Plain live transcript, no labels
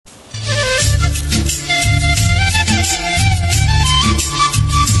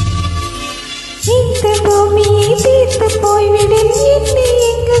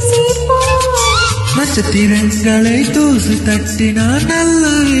நட்சத்திரங்களை தூசு தட்டி நான் நல்ல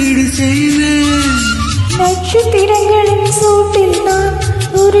வீடு செய்வேன். நட்சத்திரங்களின் சூட்டில் நான்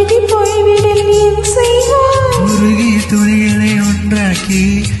உருகி போய்விடல் ஏன் செய்வான். உருகிய துணிகளை ஒன்றாக்கி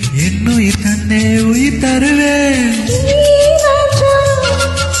என் உயிர் தன்னே உயிர் தருவேன்.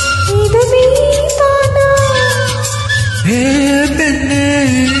 பெண்ணே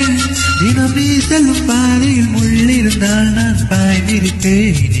தினம் நீ செல்லும் பாதையில் முள்ளிருந்தால் நான்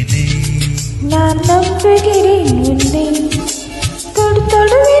பாய்ந்திருப்பேனே. நான் நம்புகிறேன் உன்னை தொடு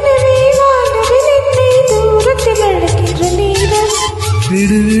தொடுவினவே வானவில் என்னை தூரத்தில் அழைக்கின்ற நீரம்.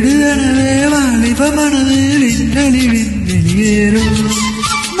 விடு விடுதனவே வாலிப மனது விண்வெளி வெளியேறும்.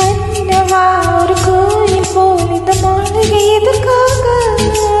 மன்னவா ஒரு கோயில் போல் இந்த மாளிகை எதற்காக?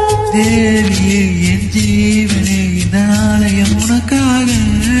 தேவியே என் ஜீவனே இந்த ஆலயம் உனக்காக.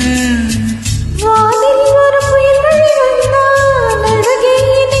 வானில் ஒரு புயல் வழி வந்தால் அழகே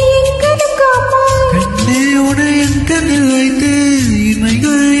என்னை எங்கனும் காப்பாய். கண்ணே உனை என் கண்ணில் வைத்து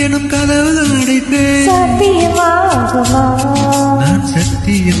இமைகள் எனும் கதவுகள் அடைப்பேன். சத்தியமாகுமா நான்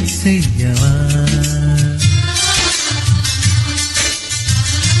சத்தியம் செய்யவா?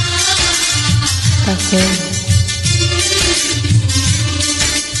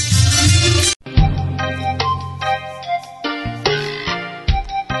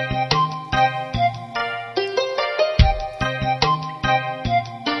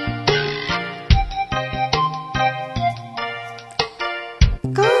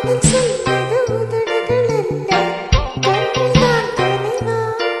 காதல் சொல்வது உதடுகள் அல்ல, கண்கள்தான் தலைவா.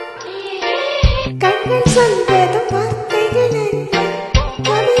 கண்கள் சொல்வது வார்த்தைகள் அல்ல,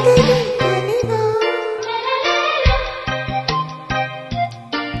 கவிதைகள் தலைவா.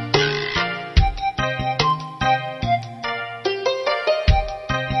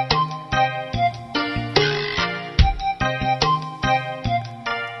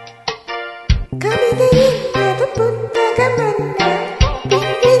 கவிதை என்பது புத்தகம் அல்ல,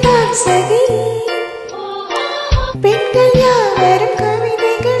 பெண்கள்தான் சகி. பெண்கள் யாவரும்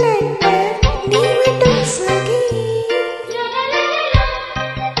கவிதைகள் அல்ல, நீ மட்டும் சகி.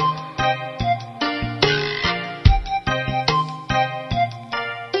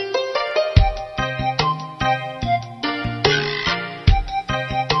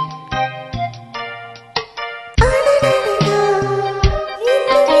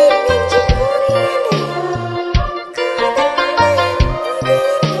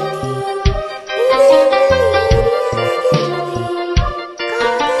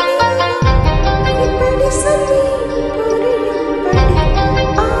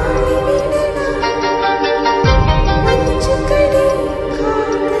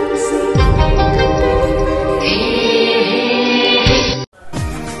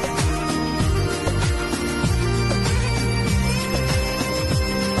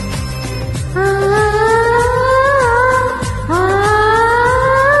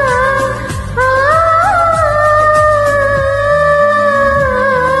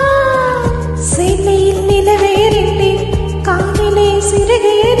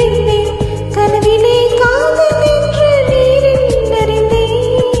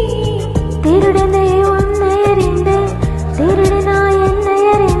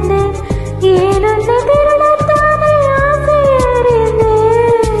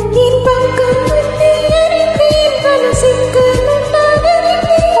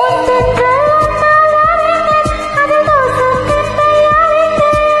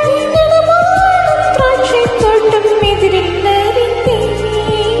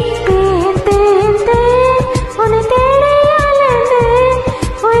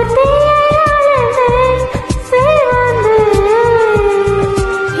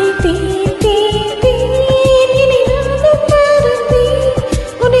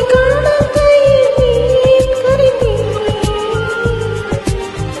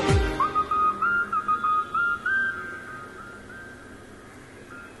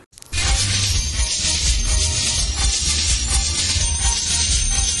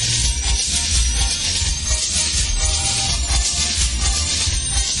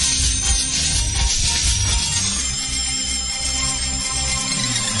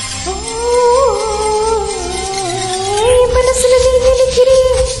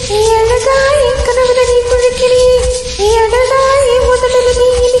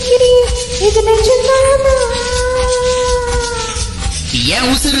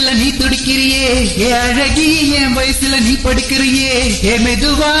 உசுருல நீ துடிக்கிறியே ஏ அழகி என் வயசுல நீ படுக்கிறியே ஏ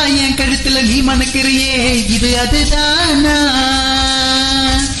மெதுவா என் கழுத்துல நீ மணக்கிறியே இது அதுதானா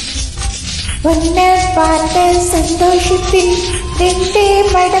உன்னை பார்த்த சந்தோஷத்தில் ரெண்டே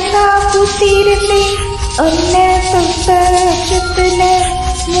மடங்கா பூத்திருந்தேன் ஒன்ன சுத்தத்துல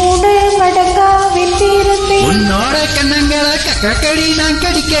 3 மடங்கா வெந்திருந்தேன். உன்னோட கண்ணங்களை கக்கடி நான்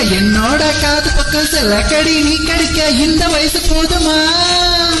கடிக்க, என்னோட காது பக்கம் செல்லக்கடி நீ கடிக்க. இந்த வயசு போதுமா,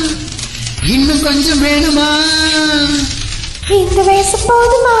 இன்னும் கொஞ்சம் வேணுமா? இந்த வயசு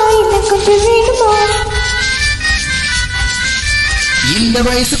போதுமா, இன்னும் கொஞ்சம் வேணுமா? இந்த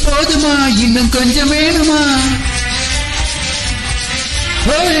வயசு போதுமா, இன்னும் கொஞ்சம் வேணுமா?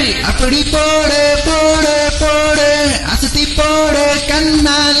 அப்படி போடு போடு போடு, அசத்தி போடு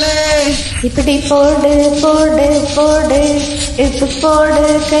கண்ணாலே. இப்படி போடு போடு போடு, இப்ப போடு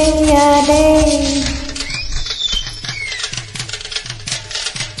கையாலே.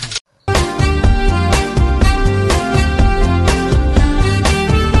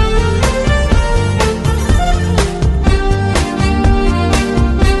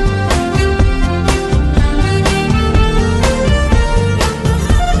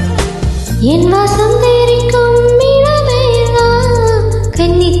 என் வாசம் தெரிக்கும் இளமையா,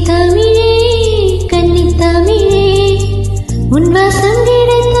 கன்னித்தமிழே கன்னித்தமிழே, உன் வாசம்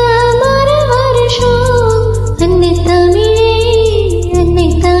கிடைத்த மறு வருஷம், அன்னை தமிழே அன்னை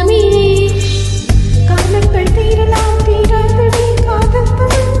தமிழே. காலங்கள் தீரலாம் தீராதடி காதல்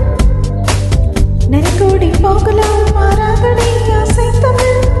தமிழ், நெருங்கோடி போகலாம் மாறாதடி ஆசை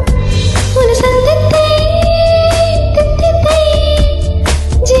தமிழ். உன் சந்தத்தை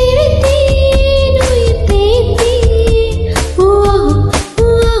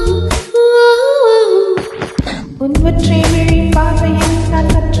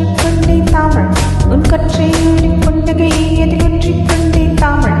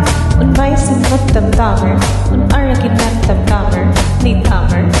தமிழ், உன் அழகின் அர்த்தம் தமிழ், நீ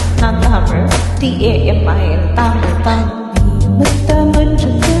தமிழ் நான் தமிழ், TAMIL தமிழ் தமிழ். முத்தம் ஒன்று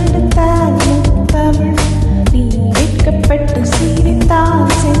கொடுத்தால் முத்தமிழ், நீ வெட்கப்பட்டு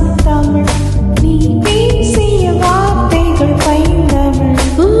சீரித்தால் செந்தமிழ், நீ பேசிய வார்த்தைகள் பைந்தமிழ்.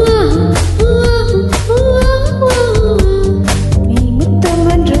 நீ முத்தம்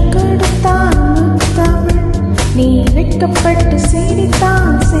ஒன்று கொடுத்தால் முத்தமிழ், நீ வெட்கப்பட்டு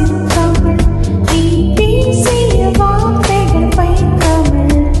சீரித்தால் செந்தமிழ்,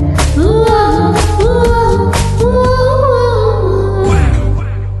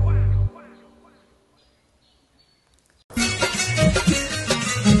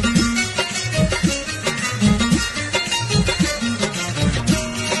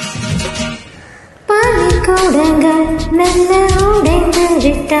 நல்ல உடைந்து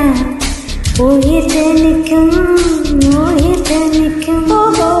விட்டான் உயிர் ஜனிக்கும் உயிர் ஜனிக்கும்.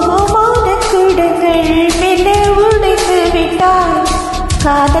 மானக்குடங்கள் மெல்ல உடைந்து விட்டான்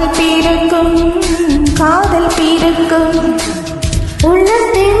காதல் பிறக்கும் காதல் பிறக்கும்.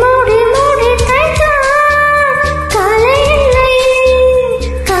 உள்ளத்தை மூடி மூடி தைத்தான் கலை இல்லை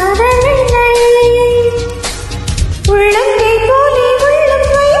காதல் இல்லை. உள்ளங்கை போலி உள்ளம்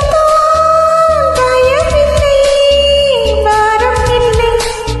வைத்தான் பயமில்லை பாரம் இல்லை.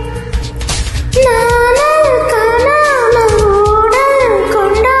 நானல் காணாமல் ஊடல்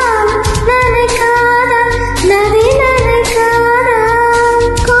கொண்டால் நனைக்காத நதி நனைக்காத.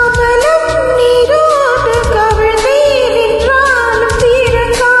 கமலம் நீரோடு கவிழ்ந்தே நின்றாலும்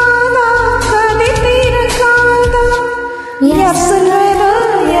தீரக்காதா கதை தீரக்காதா. யார் சொல்வதோ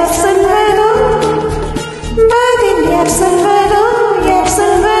யார் சொல்வதோ பதில் யார் சொல்வதோ யார்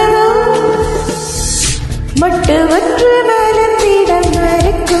சொல்வதோ. மட்டு ஒன்று மலர்ந்திடம்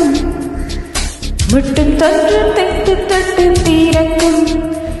மறுக்கும் முட்டும் தொன்று தட்டு தொட்டு தீரக்கும்.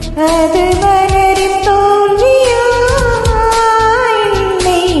 அது மலரின் தோல்வியா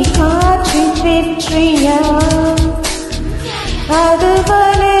இல்லை காற்றின் வெற்றியா? அது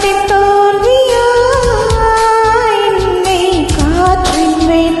மலரின் தோல்வியா இல்லை காற்றின்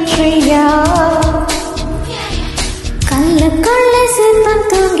வெற்றியா? கல்லுக்குள்ள சிற்பம்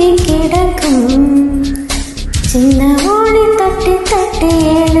தூங்கி கிடக்கும் சின்ன ஒளி தட்டி தட்டி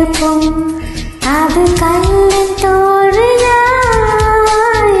எழுப்பும். அது கல்லின் தோழியா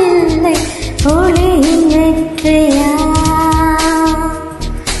இல்லை ஒளியின் வெற்றியா?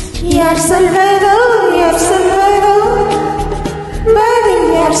 யார் சொல்வதோ யார் சொல்வதோ பதில்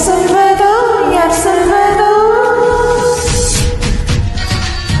யார் சொல்வதோ யார் சொல்வதோ.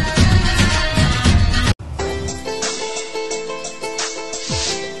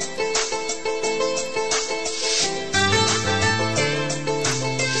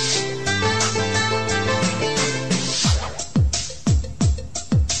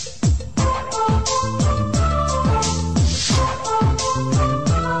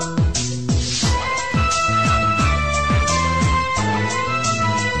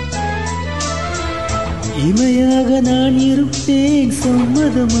 இமையாக நான் இருப்பேன்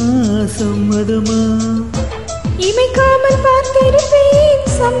சம்மதமா சம்மதமா இமைக்காமல் பார்த்திருப்பேன்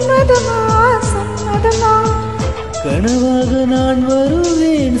சம்மதமா சம்மதமா கனவாக நான்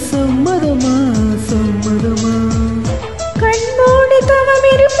வருவேன் சம்மதமா சம்மதமா கண்ணோடு தவம்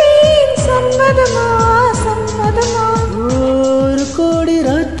இருப்பேன் சம்மதமா சம்மதமா ஒரு கோடி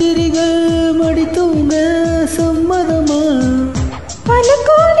ராத்திரிகள் மடி தூங்க சம்மதமா பல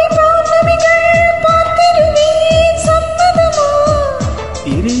கோடி பௌர்ணமிகள் பார்த்திருவேன் சம்மதமா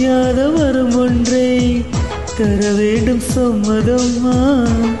பிரியாத வரும் ஒன்றை தர வேண்டும் சம்மதமா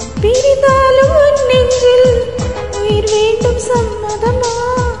பிரிந்தாலும் உன் நெஞ்சில் உயிர் வேண்டும் சம்மதமா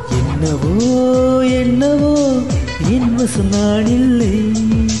என்னவோ என்னவோ என் வசம் நான் இல்லை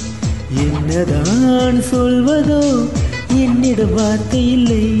என்னதான் சொல்வதோ என்னிடம் வார்த்தை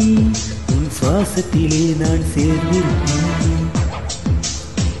இல்லை உன் சுவாசத்திலே நான் சேர்ந்திருப்பேன்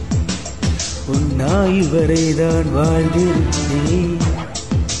உன் ஆயுள் வரை தான் வாழ்ந்திருப்பேன்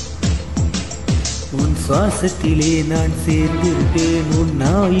உன் சுவாசத்திலே நான் சேர்ந்திருப்பேன் உன்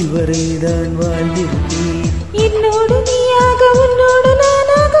ஆயுள் வரை தான் வாழ்ந்திருப்பேன் என்னோடு நீயாக உன்னோடு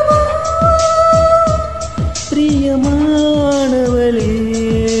நானாகவா பிரியமானவளே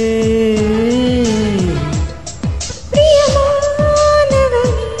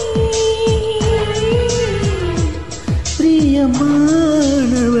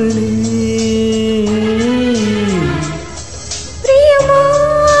பிரியமானவளே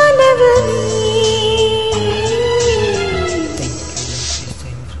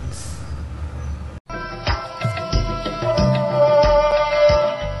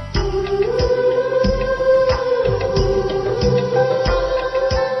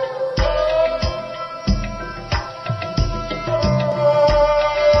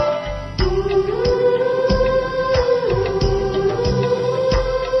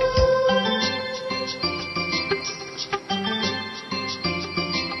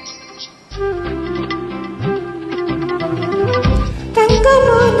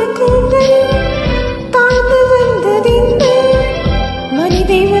தங்கமான கூந்தல் தாழ்ந்து வந்ததென்ன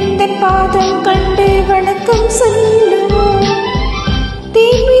மனிதை வந்தன் பாதம் கண்டு வணக்கம் சொல்லுவோம்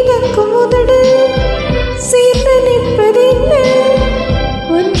தேன் மிதக்கும் உதடு சேர்ந்து நிற்பதென்ன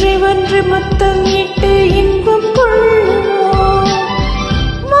ஒன்றை ஒன்று மொத்தம்